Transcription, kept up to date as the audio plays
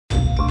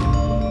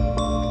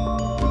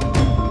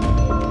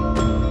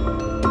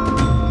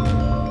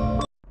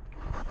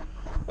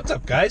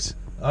What's up, guys?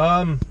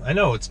 I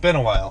know it's been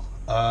a while.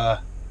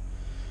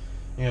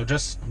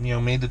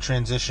 Made the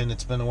transition.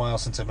 It's been a while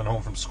since I've been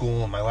home from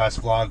school, and my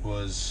last vlog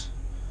was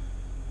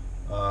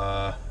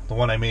the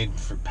one I made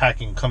for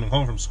coming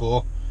home from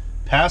school.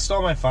 Passed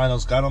all my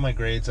finals, got all my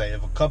grades. I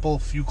have a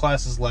few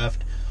classes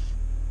left,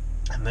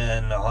 and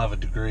then I'll have a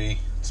degree.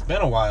 It's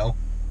been a while.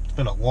 It's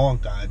been a long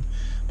time,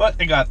 but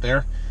I got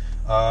there.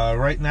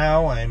 Right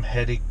now, I'm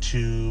heading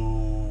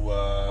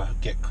to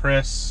get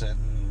Chris and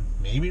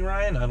maybe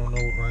Ryan. I don't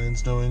know what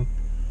Ryan's doing.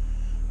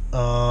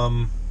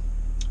 And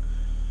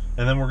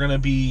then we're going to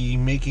be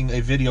making a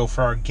video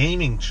for our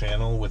gaming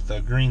channel with the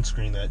green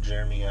screen that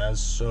Jeremy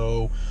has.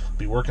 So, I'll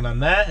be working on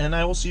that, and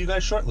I will see you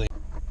guys shortly.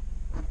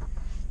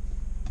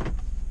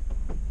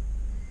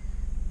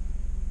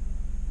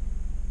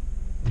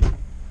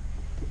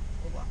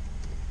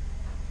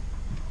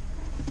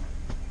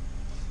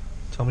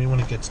 Tell me when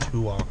it gets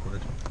too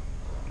awkward.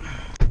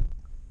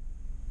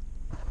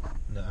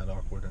 Not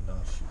awkward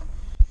enough.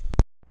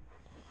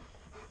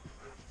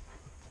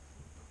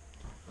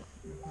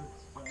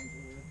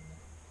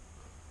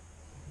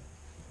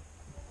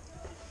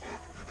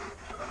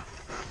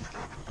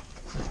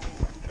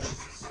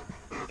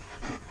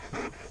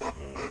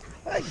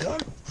 Hey, gun.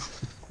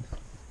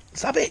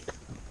 Stop it.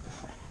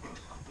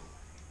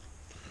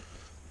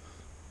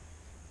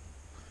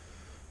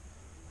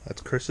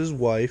 That's Chris's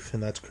wife,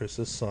 and that's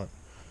Chris's son.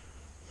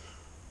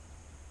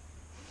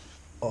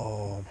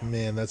 Oh,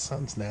 man, that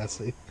sounds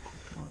nasty.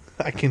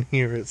 I can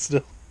hear it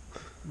still.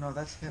 No,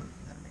 that's him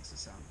that makes a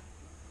sound.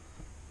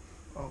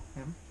 Oh,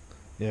 him?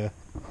 Yeah.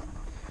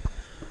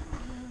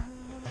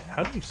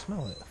 How do you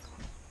smell it?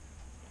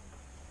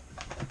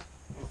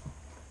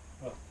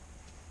 What?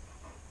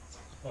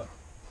 What?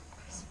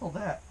 Smell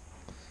that.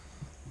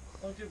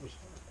 All I did was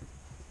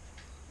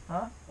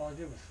fart. Huh? All I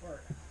did was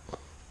fart.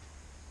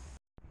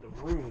 The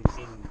room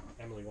in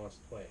Emily Wants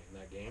to Play in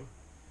that game,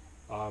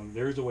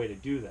 there's a way to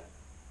do that.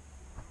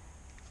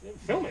 Yeah,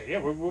 film it, yeah,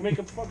 we'll make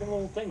a fucking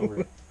little thing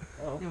over it.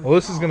 Oh. Well,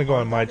 this is going to go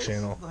on my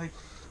channel. Like,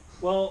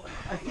 Well,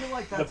 I feel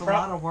like that's a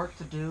lot of work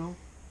to do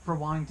for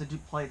wanting to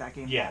play that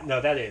game. yeah, no,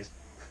 that is.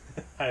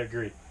 I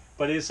agree.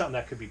 But it is something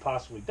that could be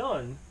possibly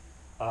done.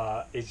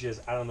 It's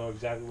just, I don't know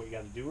exactly what you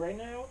got to do right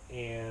now,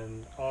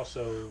 and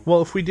also...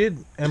 Well, if we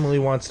did Emily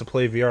Wants to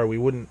Play VR, we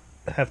wouldn't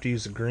have to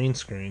use a green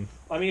screen.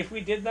 I mean, if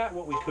we did that,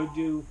 what we could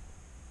do...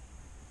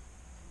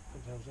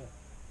 What the hell's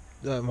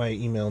that? My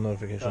email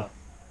notification.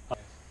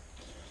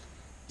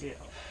 Yeah.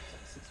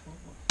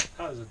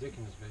 How is a dick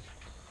in this bitch?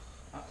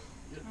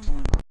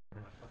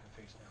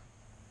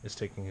 Is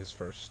taking his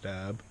first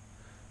stab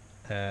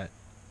at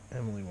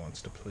Emily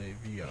Wants to Play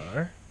VR.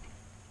 Why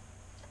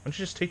don't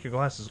you just take your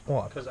glasses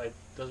off? Because it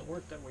doesn't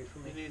work that way for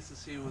me. He needs to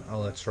see with.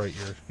 Oh, that's right.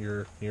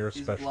 You're a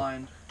He's special.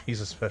 blind.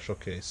 He's a special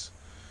case.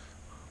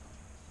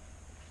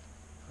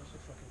 How's it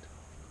fucking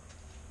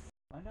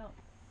tall? I know.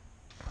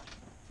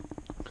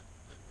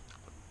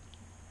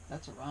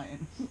 That's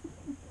Orion.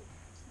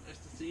 Nice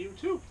to see you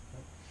too.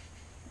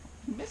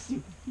 Miss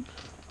you.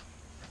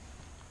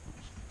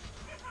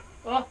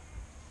 Oh.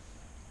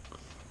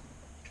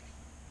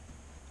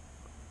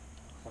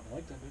 Fucking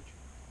like that bitch.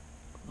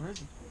 Where is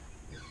he?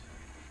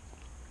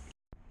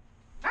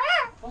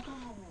 Oh.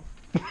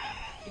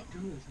 Can't do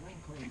this. I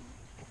ain't playing.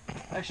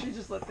 Actually,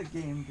 just let the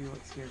game be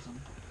what scares him.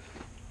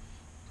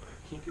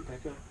 Can't get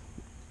back up.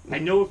 I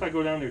know if I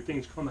go down there,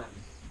 things come at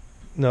me.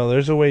 No,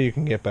 there's a way you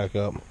can get back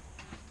up.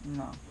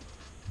 No.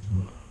 Yeah,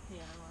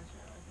 I watch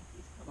it. I think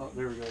he's coming. Oh,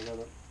 there we go. I got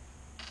it.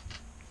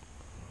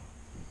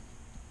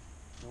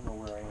 I don't know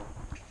where I am.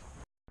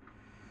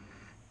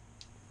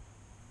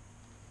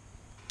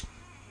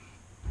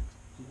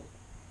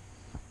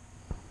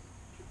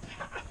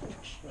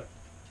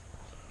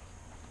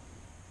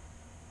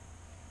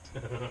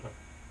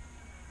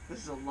 This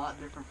is a lot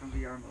different from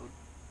VR mode.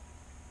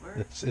 Where?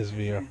 This is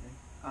VR. Anything?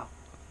 Oh,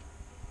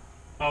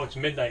 Oh, it's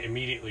midnight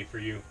immediately for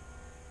you.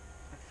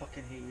 I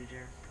fucking hate you,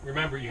 Jared.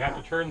 Remember, you have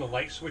to turn the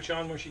light switch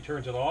on when she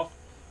turns it off,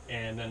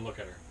 and then look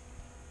at her.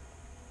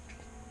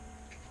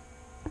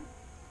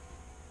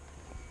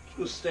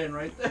 Just stand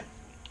right there.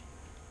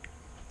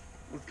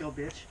 Let's go,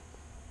 bitch.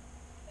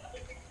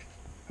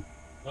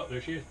 Oh,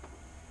 there she is.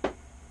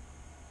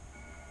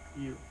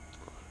 You.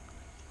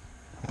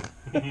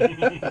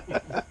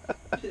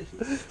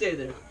 Stay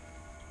there.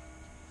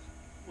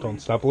 Don't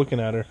stop looking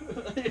at her.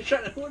 You're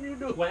trying to, what are you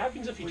doing? What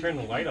happens if you turn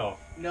the light off?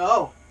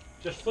 No.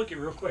 Just flick it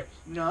real quick.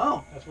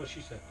 No. That's what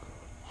she said.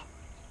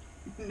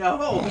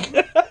 No.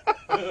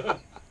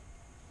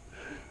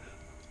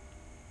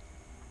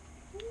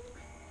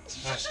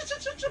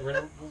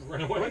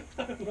 Run away.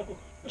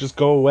 Just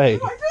go away.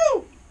 What do I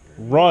do?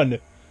 Run.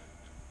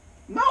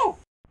 No.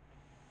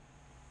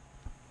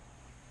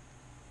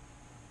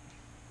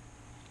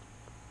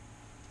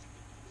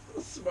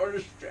 The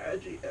smartest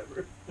strategy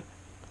ever.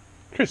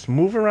 Chris,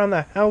 move around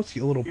the house,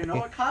 you little You know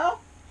pig. what,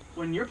 Kyle?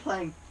 When you're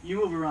playing,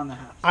 you move around the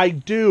house. I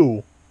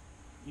do.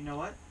 You know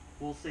what?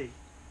 We'll see.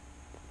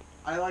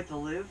 I like to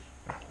live.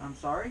 I'm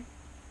sorry.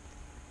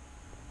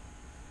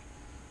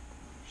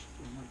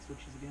 Light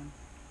switches again.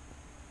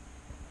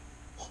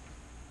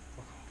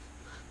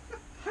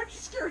 you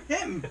scare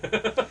him?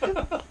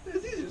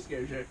 It's easy to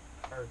scare Jay.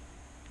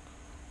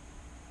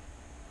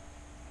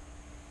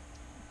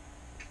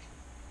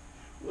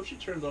 What if she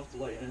turns off the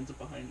light and ends up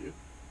behind you?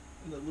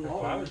 In that little That's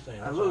what corner. I was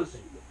saying. I That's what I was lose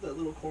saying. that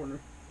little corner.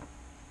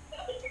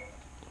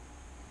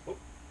 Oh.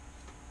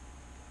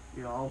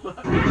 You all.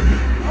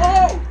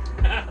 Oh!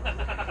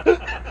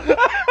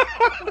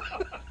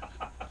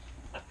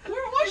 Where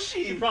was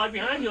She's she? probably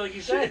behind you, like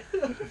you said.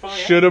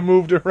 Should have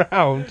moved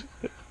around.